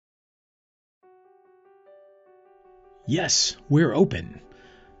Yes, we're open.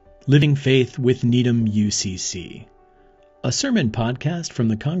 Living Faith with Needham UCC, a sermon podcast from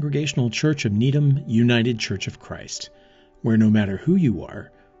the Congregational Church of Needham United Church of Christ, where no matter who you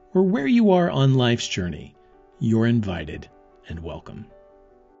are or where you are on life's journey, you're invited and welcome.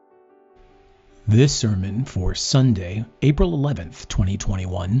 This sermon for Sunday, April 11th,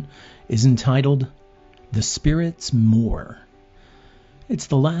 2021, is entitled, The Spirit's More. It's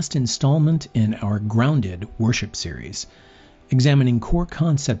the last installment in our Grounded worship series, examining core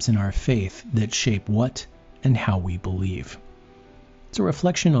concepts in our faith that shape what and how we believe. It's a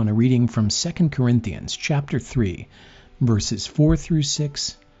reflection on a reading from 2 Corinthians chapter 3, verses 4 through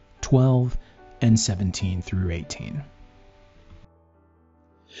 6, 12, and 17 through 18.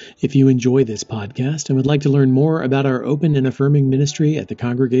 If you enjoy this podcast and would like to learn more about our open and affirming ministry at the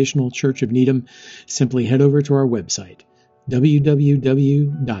Congregational Church of Needham, simply head over to our website,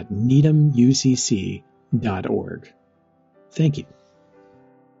 www.needhamucc.org. Thank you.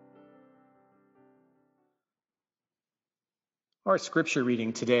 Our scripture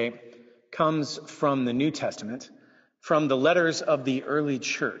reading today comes from the New Testament, from the letters of the early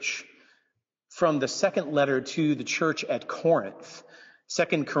church, from the second letter to the church at Corinth,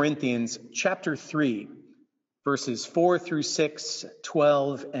 2 Corinthians chapter 3, verses 4 through 6,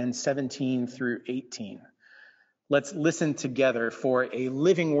 12, and 17 through 18. Let's listen together for a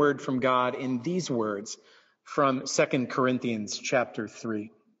living word from God in these words from 2 Corinthians chapter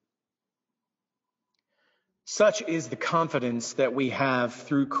 3. Such is the confidence that we have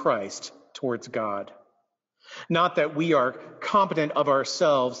through Christ towards God. Not that we are competent of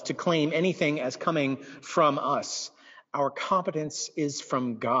ourselves to claim anything as coming from us. Our competence is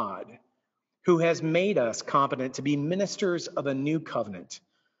from God, who has made us competent to be ministers of a new covenant,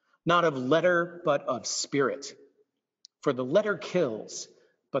 not of letter, but of spirit. For the letter kills,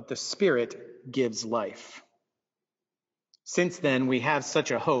 but the Spirit gives life. Since then we have such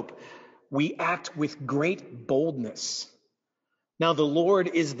a hope, we act with great boldness. Now the Lord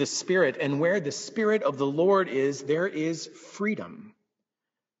is the Spirit, and where the Spirit of the Lord is, there is freedom.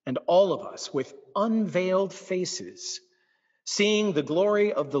 And all of us, with unveiled faces, seeing the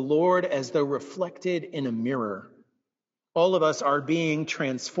glory of the Lord as though reflected in a mirror, all of us are being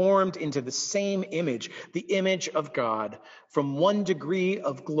transformed into the same image, the image of God, from one degree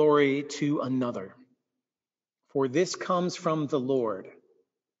of glory to another. For this comes from the Lord,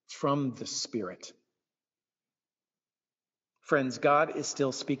 from the Spirit. Friends, God is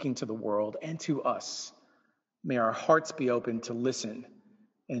still speaking to the world and to us. May our hearts be open to listen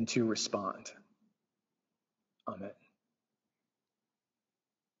and to respond. Amen.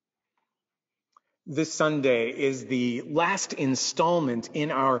 This Sunday is the last installment in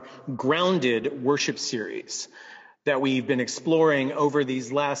our Grounded worship series that we've been exploring over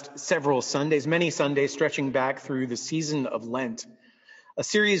these last several Sundays, many Sundays stretching back through the season of Lent, a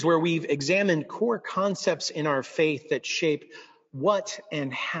series where we've examined core concepts in our faith that shape what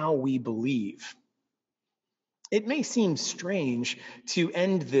and how we believe. It may seem strange to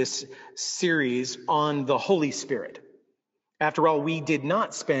end this series on the Holy Spirit. After all, we did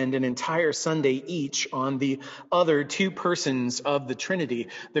not spend an entire Sunday each on the other two persons of the Trinity,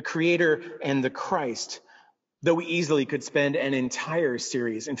 the Creator and the Christ, though we easily could spend an entire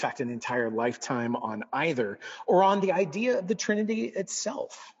series, in fact, an entire lifetime on either, or on the idea of the Trinity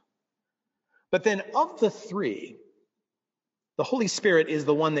itself. But then of the three, the Holy Spirit is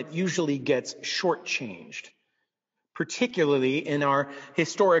the one that usually gets shortchanged, particularly in our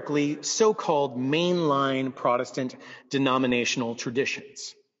historically so-called mainline Protestant denominational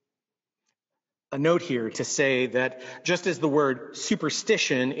traditions. A note here to say that just as the word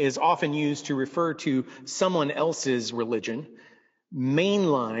superstition is often used to refer to someone else's religion,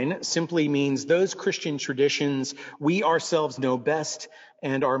 mainline simply means those Christian traditions we ourselves know best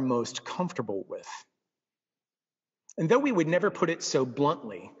and are most comfortable with. And though we would never put it so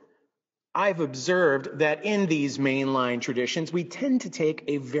bluntly, I've observed that in these mainline traditions, we tend to take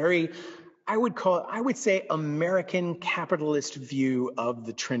a very, I would say, American capitalist view of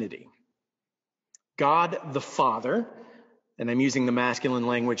the Trinity. God the Father, and I'm using the masculine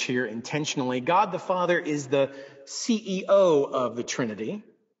language here intentionally, God the Father is the CEO of the Trinity,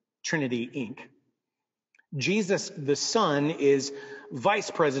 Trinity Inc. Jesus the Son is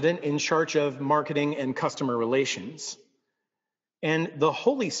vice president in charge of marketing and customer relations. And the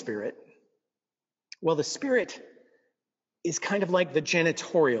Holy Spirit, well, the Spirit is kind of like the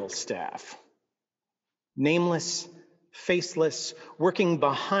janitorial staff. Nameless, faceless, working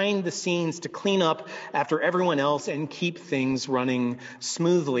behind the scenes to clean up after everyone else and keep things running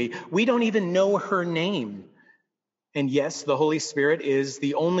smoothly. We don't even know her name. And yes, the Holy Spirit is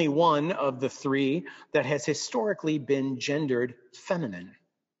the only one of the three that has historically been gendered feminine.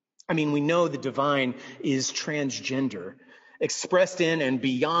 I mean, we know the divine is transgender, expressed in and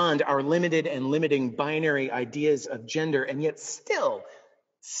beyond our limited and limiting binary ideas of gender, and yet still,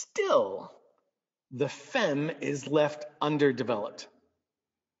 the femme is left underdeveloped.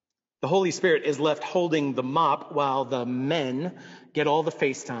 The Holy Spirit is left holding the mop while the men get all the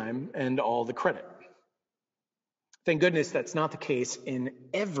FaceTime and all the credit. Thank goodness that's not the case in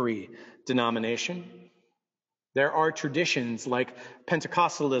every denomination. There are traditions like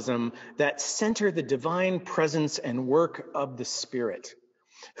Pentecostalism that center the divine presence and work of the Spirit,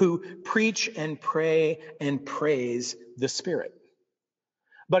 who preach and pray and praise the Spirit.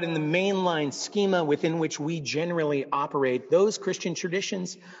 But in the mainline schema within which we generally operate, those Christian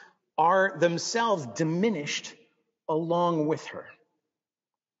traditions are themselves diminished along with her.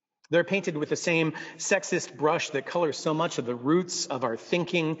 They're painted with the same sexist brush that colors so much of the roots of our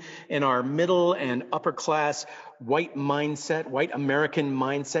thinking in our middle and upper class white mindset, white American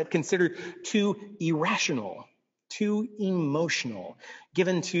mindset, considered too irrational, too emotional,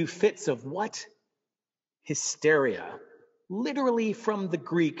 given to fits of what? Hysteria, literally from the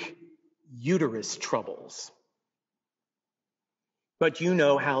Greek uterus troubles. But you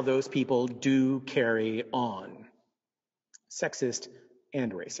know how those people do carry on. Sexist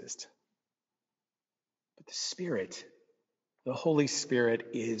and racist. But the Spirit, the Holy Spirit,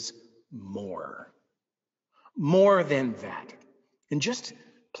 is more. More than that. And just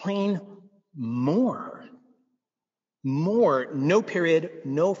plain more. More, no period,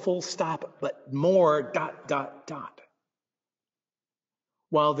 no full stop, but more, ...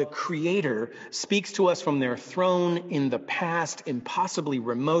 While the Creator speaks to us from their throne in the past, impossibly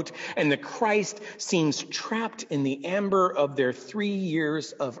remote, and the Christ seems trapped in the amber of their 3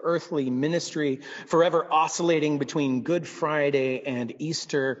 years of earthly ministry, forever oscillating between Good Friday and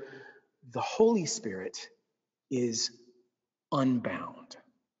Easter, the Holy Spirit is unbound,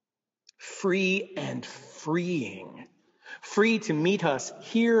 free and freeing, free to meet us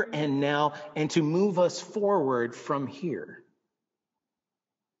here and now and to move us forward from here.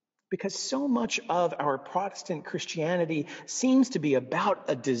 Because so much of our Protestant Christianity seems to be about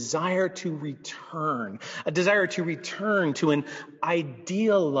a desire to return to an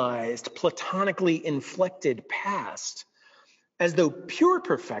idealized, platonically inflected past, as though pure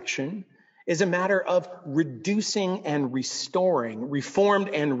perfection is a matter of reducing and restoring, reformed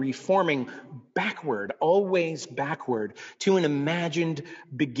and reforming backward, always backward, to an imagined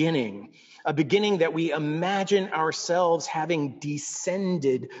beginning. A beginning that we imagine ourselves having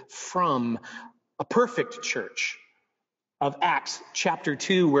descended from, a perfect church of Acts chapter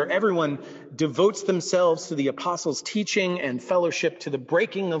 2, where everyone devotes themselves to the apostles' teaching and fellowship, to the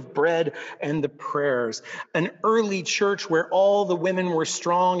breaking of bread and the prayers. An early church where all the women were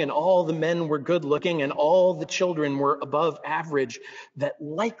strong and all the men were good looking and all the children were above average, that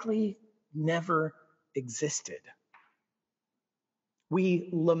likely never existed. We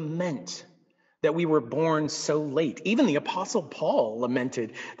lament that we were born so late. Even the Apostle Paul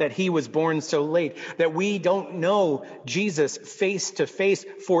lamented that he was born so late, that we don't know Jesus face to face,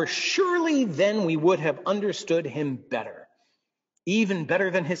 for surely then we would have understood him better, even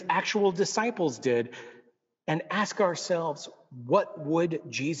better than his actual disciples did, and ask ourselves, what would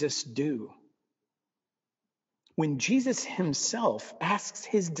Jesus do? When Jesus himself asks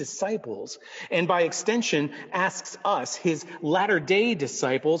his disciples, and by extension asks us, his latter-day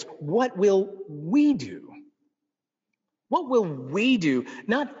disciples, what will we do? What will we do?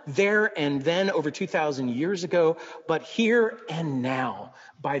 Not there and then over 2,000 years ago, but here and now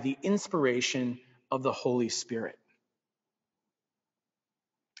by the inspiration of the Holy Spirit.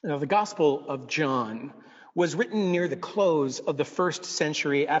 Now, the Gospel of John was written near the close of the 1st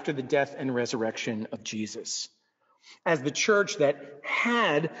century after the death and resurrection of Jesus, as the church that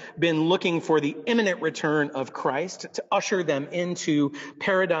had been looking for the imminent return of Christ to usher them into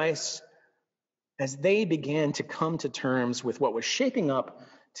paradise, as they began to come to terms with what was shaping up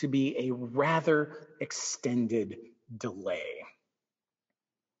to be a rather extended delay.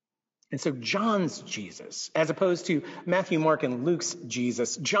 And so John's Jesus, as opposed to Matthew, Mark, and Luke's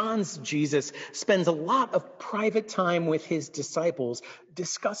Jesus, John's Jesus spends a lot of private time with his disciples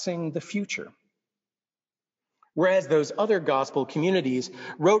discussing the future. Whereas those other gospel communities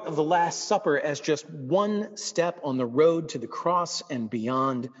wrote of the Last Supper as just one step on the road to the cross and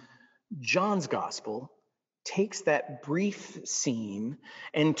beyond, John's gospel takes that brief scene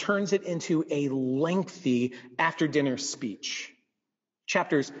and turns it into a lengthy after-dinner speech.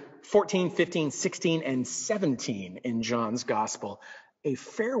 Chapters 14, 15, 16, and 17 in John's gospel, a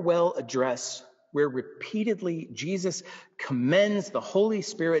farewell address where repeatedly Jesus commends the Holy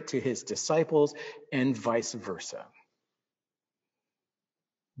Spirit to his disciples and vice versa.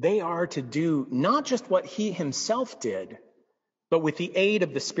 They are to do not just what he himself did, but with the aid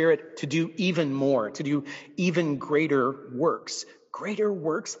of the Spirit to do even more, to do even greater works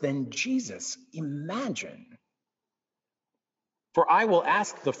than Jesus. Imagine. For I will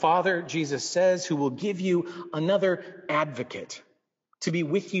ask the Father, Jesus says, who will give you another advocate to be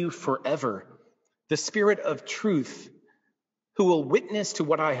with you forever, the Spirit of truth, who will witness to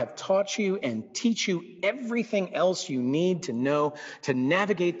what I have taught you and teach you everything else you need to know to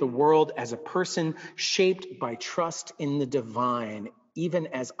navigate the world as a person shaped by trust in the divine, even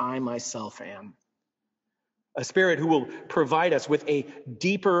as I myself am. A Spirit who will provide us with a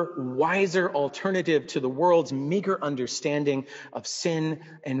deeper, wiser alternative to the world's meager understanding of sin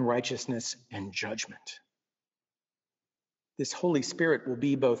and righteousness and judgment. This Holy Spirit will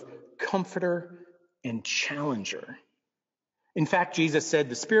be both comforter and challenger. In fact, Jesus said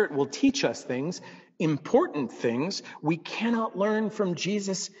the Spirit will teach us things, important things, we cannot learn from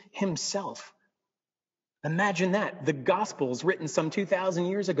Jesus himself. Imagine that. The Gospels, written some 2,000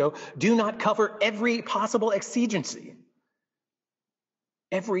 years ago, do not cover every possible exigency,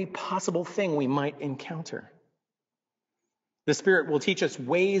 every possible thing we might encounter. The Spirit will teach us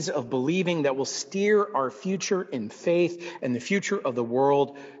ways of believing that will steer our future in faith and the future of the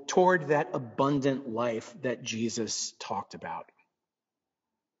world toward that abundant life that Jesus talked about.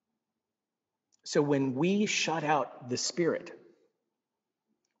 So when we shut out the Spirit,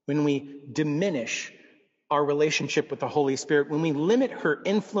 when we diminish our relationship with the Holy Spirit, when we limit her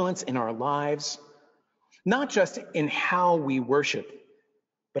influence in our lives, not just in how we worship,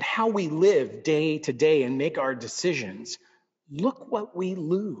 but how we live day to day and make our decisions, look what we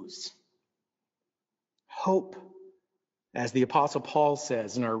lose. Hope, as the Apostle Paul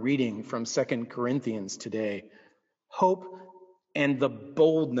says in our reading from 2 Corinthians today, hope and the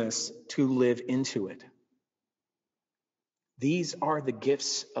boldness to live into it. These are the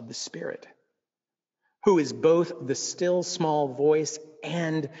gifts of the Spirit, who is both the still small voice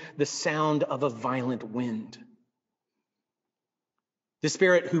and the sound of a violent wind. The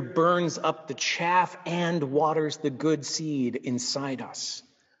Spirit who burns up the chaff and waters the good seed inside us.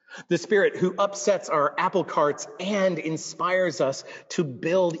 The Spirit who upsets our apple carts and inspires us to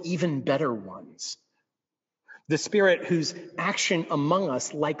build even better ones. The Spirit whose action among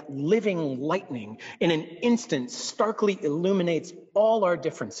us, like living lightning, in an instant starkly illuminates all our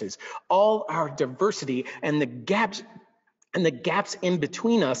differences, all our diversity, and the gaps in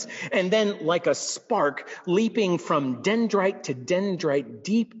between us, and then like a spark leaping from dendrite to dendrite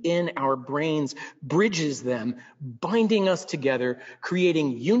deep in our brains, bridges them, binding us together,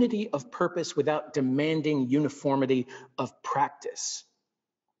 creating unity of purpose without demanding uniformity of practice.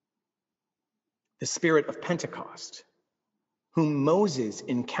 The Spirit of Pentecost, whom Moses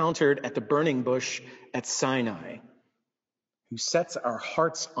encountered at the burning bush at Sinai, who sets our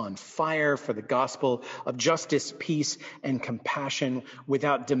hearts on fire for the gospel of justice, peace, and compassion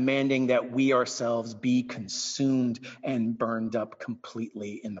without demanding that we ourselves be consumed and burned up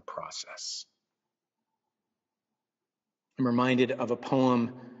completely in the process. I'm reminded of a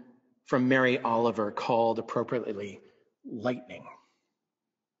poem from Mary Oliver called appropriately Lightning.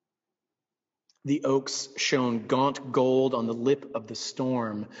 The oaks shone gaunt gold on the lip of the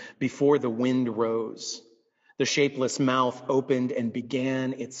storm before the wind rose. The shapeless mouth opened and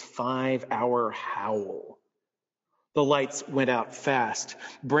began its 5-hour howl. The lights went out fast.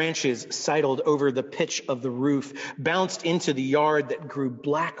 Branches sidled over the pitch of the roof, bounced into the yard that grew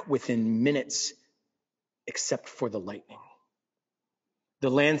black within minutes, except for the lightning.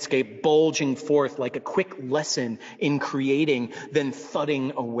 The landscape bulging forth like a quick lesson in creating, then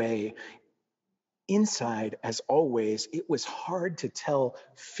thudding away. Inside, as always, it was hard to tell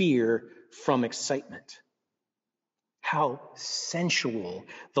fear from excitement. How sensual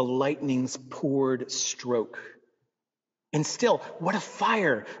the lightning's poured stroke. And still, what a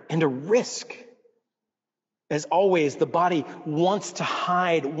fire and a risk. As always, the body wants to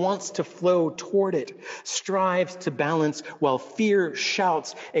hide, wants to flow toward it, strives to balance while fear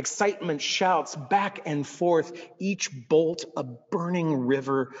shouts, excitement shouts back and forth, each bolt a burning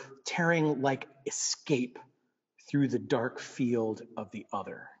river tearing like escape through the dark field of the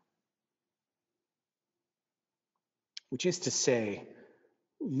other. Which is to say,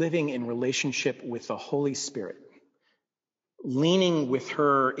 living in relationship with the Holy Spirit, leaning with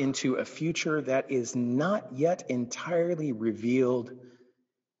her into a future that is not yet entirely revealed,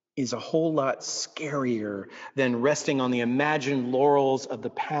 is a whole lot scarier than resting on the imagined laurels of the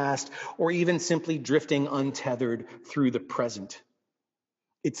past or even simply drifting untethered through the present.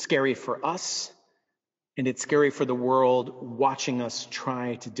 It's scary for us, And it's scary for the world watching us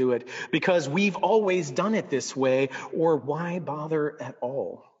try to do it because we've always done it this way, or why bother at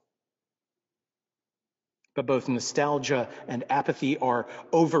all? But both nostalgia and apathy are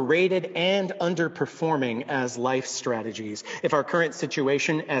overrated and underperforming as life strategies. If our current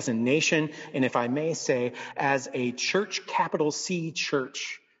situation as a nation, and if I may say, as a church, capital C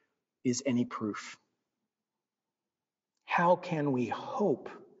church, is any proof, how can we hope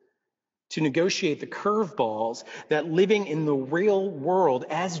to negotiate the curveballs that living in the real world,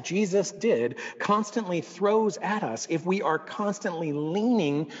 as Jesus did, constantly throws at us if we are constantly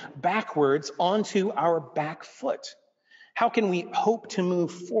leaning backwards onto our back foot? How can we hope to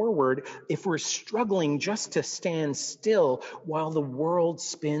move forward if we're struggling just to stand still while the world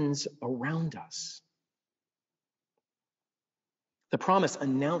spins around us? The promise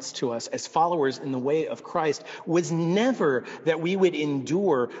announced to us as followers in the way of Christ was never that we would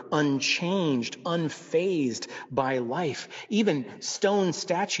endure unchanged, unfazed by life. Even stone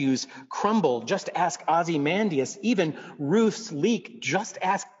statues crumble. Just ask Ozymandias. Even roofs leak. Just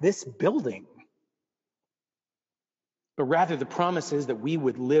ask this building. But rather, the promise is that we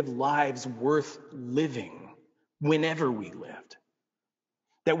would live lives worth living whenever we lived.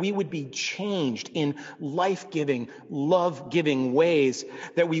 That we would be changed in life-giving, love-giving ways,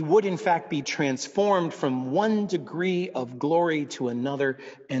 that we would in fact be transformed from one degree of glory to another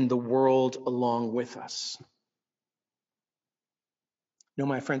and the world along with us. No,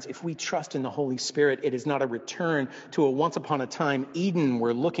 my friends, if we trust in the Holy Spirit, it is not a return to a once-upon-a-time Eden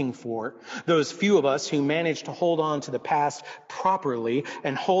we're looking for. Those few of us who manage to hold on to the past properly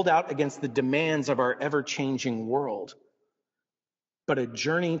and hold out against the demands of our ever-changing world. But a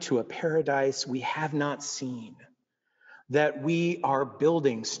journey to a paradise we have not seen, that we are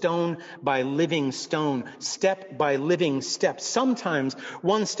building stone by living stone, step by living step, sometimes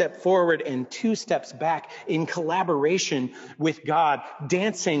one step forward and two steps back in collaboration with God,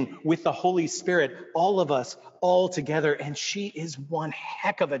 dancing with the Holy Spirit, all of us, all together. And she is one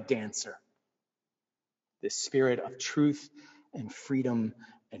heck of a dancer. The Spirit of truth and freedom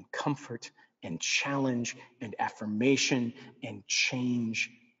and comfort and challenge and affirmation and change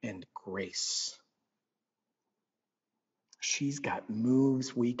and grace. She's got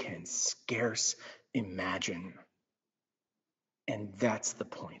moves we can scarce imagine. And that's the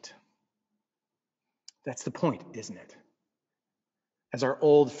point. That's the point, isn't it? As our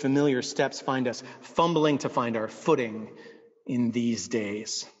old familiar steps find us fumbling to find our footing in these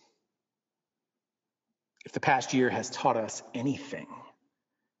days. If the past year has taught us anything,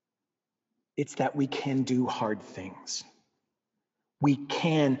 it's that we can do hard things. We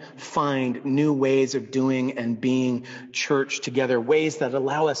can find new ways of doing and being church together, ways that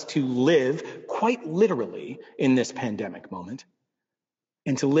allow us to live quite literally in this pandemic moment,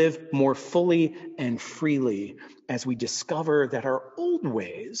 and to live more fully and freely as we discover that our old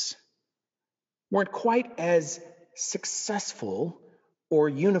ways weren't quite as successful or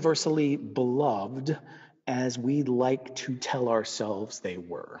universally beloved as we'd like to tell ourselves they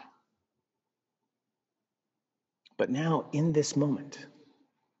were. But now, in this moment,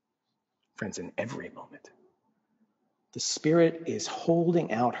 friends, in every moment, the Spirit is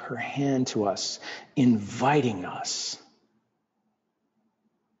holding out her hand to us, inviting us.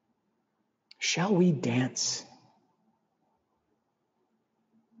 Shall we dance?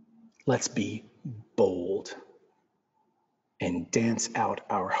 Let's be bold and dance out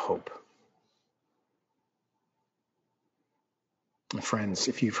our hope. Friends,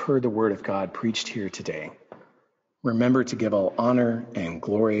 if you've heard the word of God preached here today, remember to give all honor and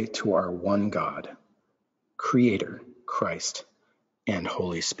glory to our one God, Creator, Christ, and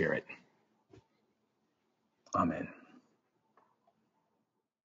Holy Spirit. Amen.